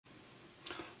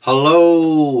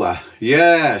Hello,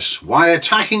 yes, why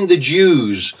attacking the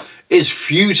Jews is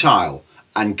futile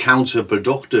and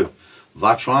counterproductive.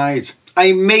 That's right,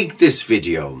 I make this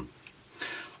video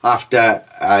after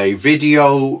a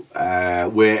video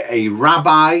where a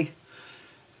rabbi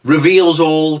reveals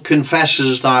all,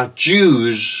 confesses that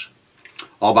Jews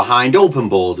are behind open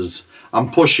borders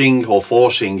and pushing or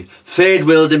forcing third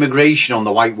world immigration on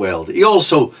the white world. He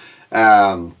also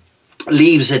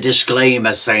leaves a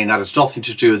disclaimer saying that it's nothing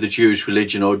to do with the Jewish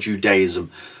religion or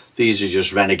Judaism. These are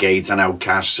just renegades and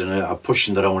outcasts and are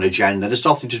pushing their own agenda. It's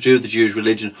nothing to do with the Jewish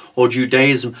religion or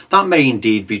Judaism. That may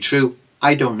indeed be true.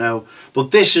 I don't know. But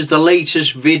this is the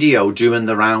latest video doing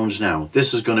the rounds now.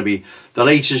 This is going to be the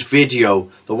latest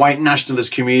video the white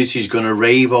nationalist community is going to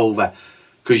rave over,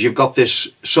 because you've got this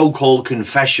so-called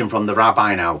confession from the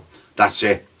rabbi now. That's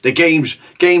it. The game's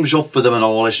up for them and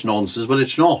all this nonsense, but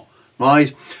it's not.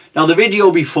 Right? Now, the video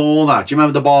before that, do you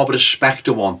remember the Barbara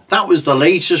Spectre one? That was the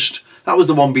latest. That was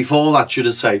the one before that, should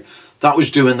I say. That was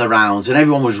doing the rounds, and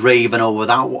everyone was raving over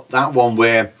that one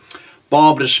where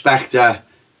Barbara Spectre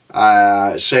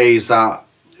says that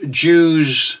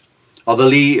Jews are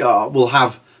will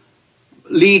have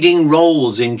leading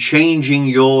roles in changing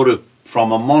Europe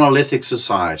from a monolithic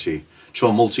society to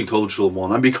a multicultural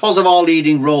one, and because of our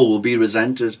leading role will be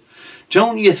resented.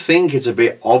 Don't you think it's a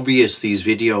bit obvious, these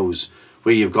videos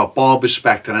where you've got Barbara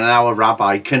Spectre and our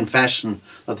rabbi confessing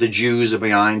that the Jews are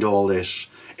behind all this?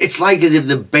 It's like as if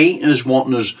the baiters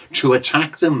want us to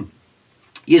attack them.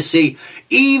 You see,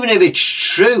 even if it's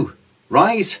true,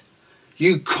 right,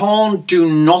 you can't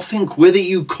do nothing with it.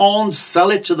 You can't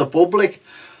sell it to the public.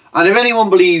 And if anyone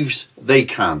believes they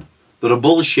can, they're a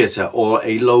bullshitter or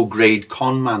a low-grade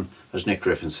con man, as Nick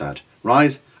Griffin said,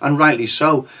 right? And rightly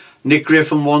so. Nick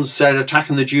Griffin once said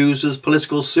attacking the Jews is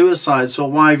political suicide, so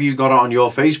why have you got it on your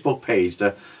Facebook page,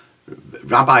 the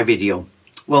rabbi video?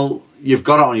 Well, you've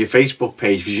got it on your Facebook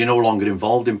page because you're no longer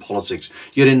involved in politics.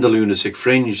 You're in the lunatic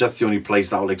fringe. That's the only place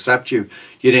that will accept you.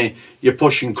 You're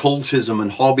pushing cultism and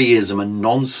hobbyism and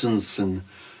nonsense, and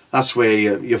that's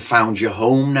where you've found your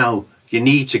home now. You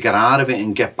need to get out of it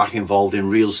and get back involved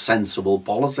in real sensible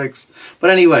politics.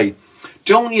 But anyway,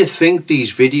 don't you think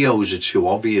these videos are too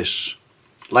obvious?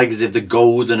 Like as if they're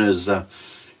goading us,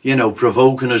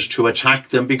 provoking us to attack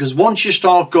them. Because once you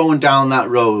start going down that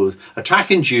road,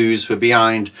 attacking Jews for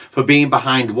being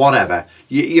behind whatever,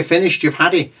 you're finished, you've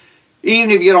had it.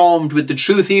 Even if you're armed with the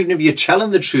truth, even if you're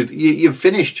telling the truth, you've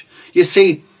finished. You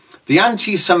see, the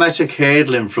anti-Semitic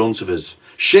hurdle in front of us,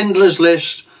 Schindler's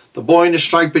List, the boy in the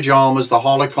striped pyjamas, the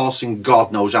Holocaust, and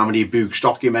God knows how many books,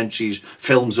 documentaries,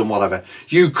 films and whatever.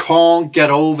 You can't get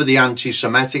over the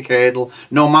anti-Semitic hurdle,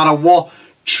 no matter what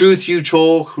truth you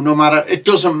talk, no matter, it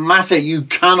doesn't matter, you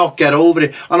cannot get over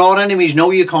it, and our enemies know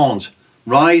you can't,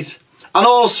 right? And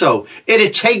also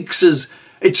it takes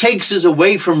us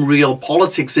away from real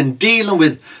politics and dealing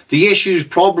with the issues,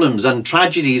 problems and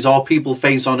tragedies our people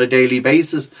face on a daily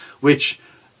basis, which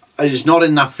is not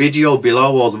in that video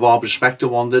below or the Barbara Spectre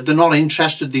one. They're not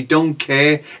interested, they don't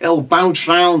care. It'll bounce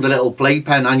round the little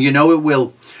playpen, and you know it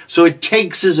will. So it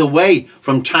takes us away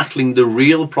from tackling the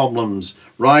real problems,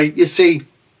 right? You see,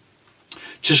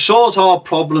 to sort our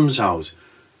problems out,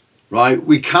 right,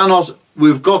 we've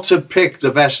got to pick the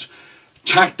best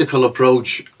tactical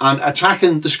approach, and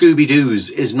attacking the Scooby-Doos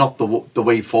is not the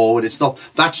way forward.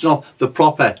 That's not the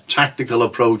proper tactical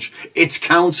approach. It's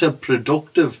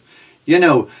counterproductive. You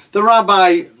know, the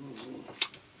rabbi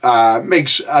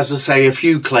makes, as I say, a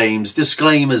few claims,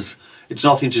 disclaimers. It's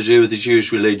nothing to do with the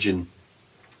Jewish religion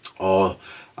or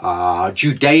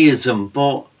Judaism,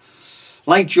 but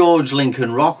like George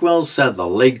Lincoln Rockwell said, the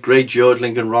late great George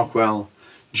Lincoln Rockwell,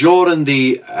 during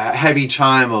the heavy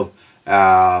time of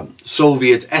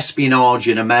Soviet espionage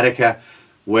in America,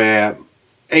 where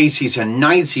 80 to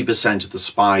 90% of the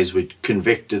spies were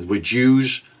convicted were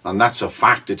Jews, and that's a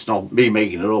fact, it's not me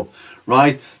making it up,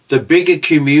 right? The bigger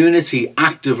community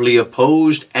actively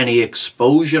opposed any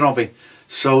exposure of it.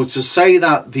 So to say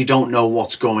that they don't know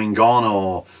what's going on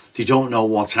or they don't know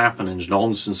what's happening is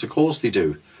nonsense. Of course they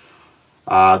do.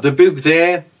 The book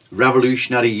there,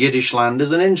 Revolutionary Yiddish Land,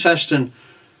 is an interesting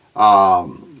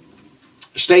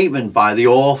statement by the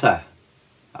author.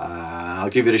 I'll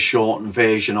give you a shortened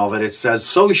version of it. It says,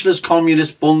 socialist,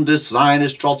 communist, Bundists,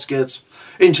 Zionists, Trotskyists,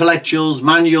 intellectuals,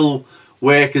 manual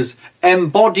workers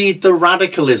embodied the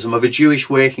radicalism of a Jewish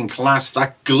working class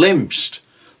that glimpsed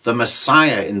the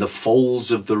Messiah in the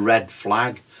folds of the red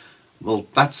flag. Well,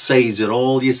 that says it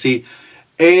all. You see,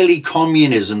 early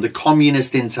communism, the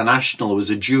Communist International, was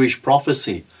a Jewish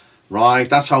prophecy, right?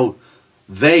 That's how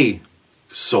they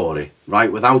saw it,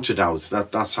 right? Without a doubt,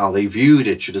 that's how they viewed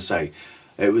it, should I say.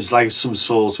 It was like some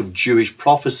sort of Jewish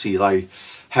prophecy, like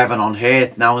heaven on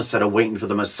earth now instead of waiting for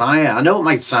the Messiah. I know it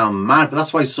might sound mad, but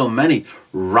that's why so many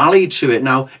rally to it.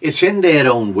 Now, it's in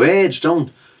their own words.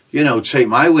 Don't, you know, take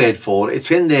my word for it. It's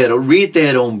in there. Read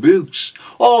their own books.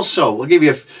 Also, I'll give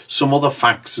you some other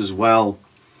facts as well.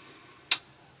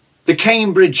 The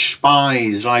Cambridge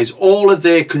spies, right, all of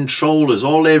their controllers,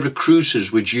 all their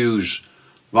recruiters were Jews.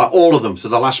 Right, all of them, to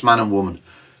the last man and woman.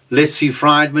 Litzy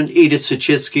Friedman, Edith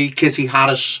Sachitsky, Kitty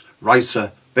Harris,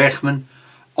 Reisa Bechman,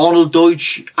 Arnold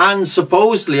Deutsch, and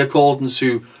supposedly, according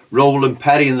to Roland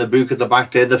Perry in the book at the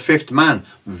back there, the fifth man,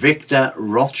 Victor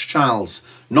Rothschild.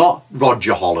 Not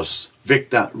Roger Hollis,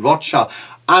 Victor Rothschild.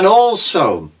 And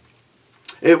also,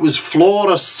 it was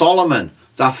Flora Solomon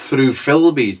that threw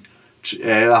Philby,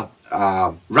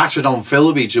 ratted on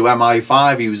Philby to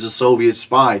MI5. He was a Soviet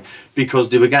spy because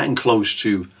they were getting close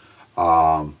to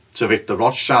Victor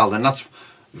Rothschild, and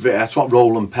that's what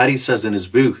Roland Perry says in his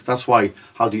book. That's why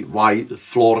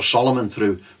Flora Solomon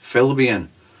threw Philby in.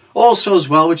 Also as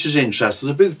well, which is interesting,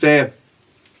 there's a book there,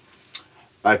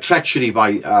 Treachery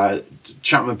by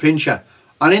Chapman Pincher,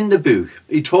 and in the book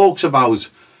he talks about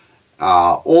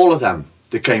all of them,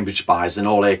 the Cambridge spies and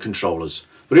all their controllers.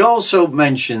 But he also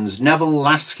mentions Neville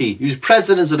Lasky, who's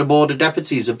president of the Board of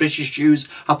Deputies of British Jews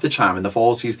at the time in the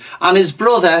 40s. And his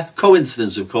brother,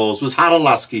 coincidence of course, was Harold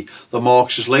Lasky, the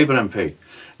Marxist Labour MP.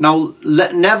 Now,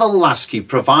 Neville Lasky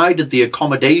provided the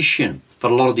accommodation for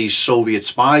a lot of these Soviet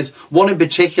spies. One in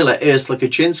particular, Ursula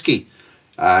Kaczynski,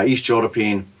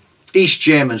 East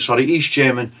German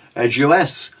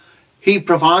Jewess. He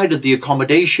provided the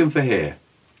accommodation for her.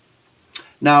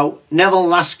 Now, Neville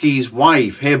Lasky's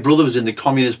wife, her brother was in the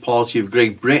Communist Party of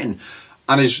Great Britain,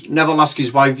 and Neville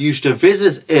Lasky's wife used to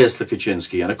visit Ursula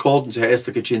Kaczynski, and according to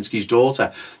Ursula Kaczynski's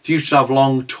daughter, they used to have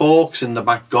long talks in the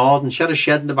back garden. She had a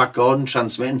shed in the back garden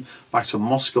transmitting back to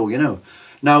Moscow, you know.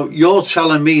 Now, you're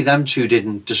telling me them two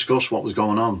didn't discuss what was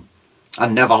going on,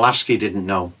 and Neville Lasky didn't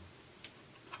know.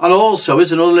 And also,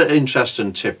 here's another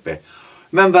interesting tidbit.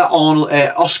 Remember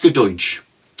Oscar Deutsch?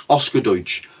 Oscar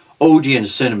Deutsch. Odeon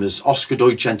Cinemas, Oscar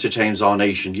Deutsch Entertains Our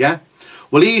Nation, yeah?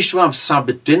 Well, he used to have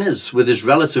Sabbath dinners with his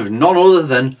relative, none other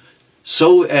than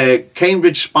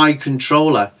Cambridge spy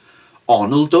controller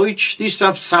Arnold Deutsch. They used to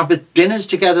have Sabbath dinners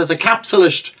together, the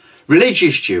capitalist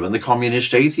religious Jew and the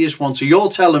communist atheist one. So you're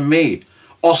telling me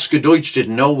Oscar Deutsch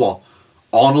didn't know what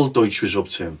Arnold Deutsch was up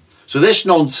to? So this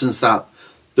nonsense that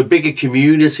the bigger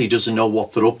community doesn't know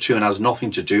what they're up to and has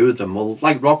nothing to do with them, well,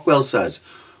 like Rockwell says,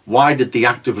 why did they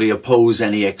actively oppose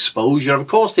any exposure? Of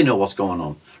course they know what's going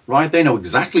on, right? They know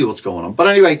exactly what's going on. But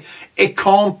anyway, it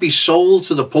can't be sold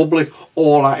to the public,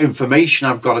 all that information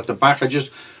I've got at the back. I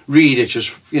just read it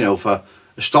just, you know, for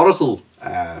historical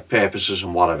purposes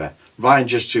and whatever, right? And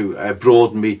just to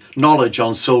broaden me knowledge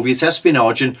on Soviet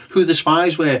espionage and who the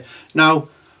spies were. Now,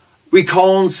 we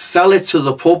can't sell it to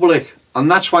the public. And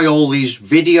that's why all these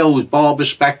videos, Barbara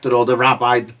Specter or the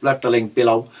rabbi, left the link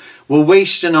below, we're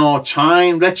wasting our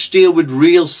time. Let's deal with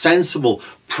real, sensible,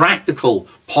 practical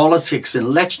politics, and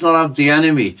let's not have the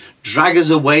enemy drag us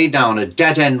away down a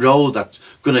dead-end road that's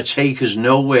going to take us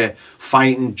nowhere,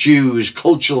 fighting Jews,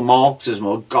 cultural Marxism,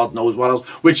 or God knows what else,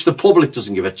 which the public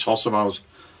doesn't give a toss about.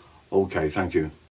 Okay, thank you.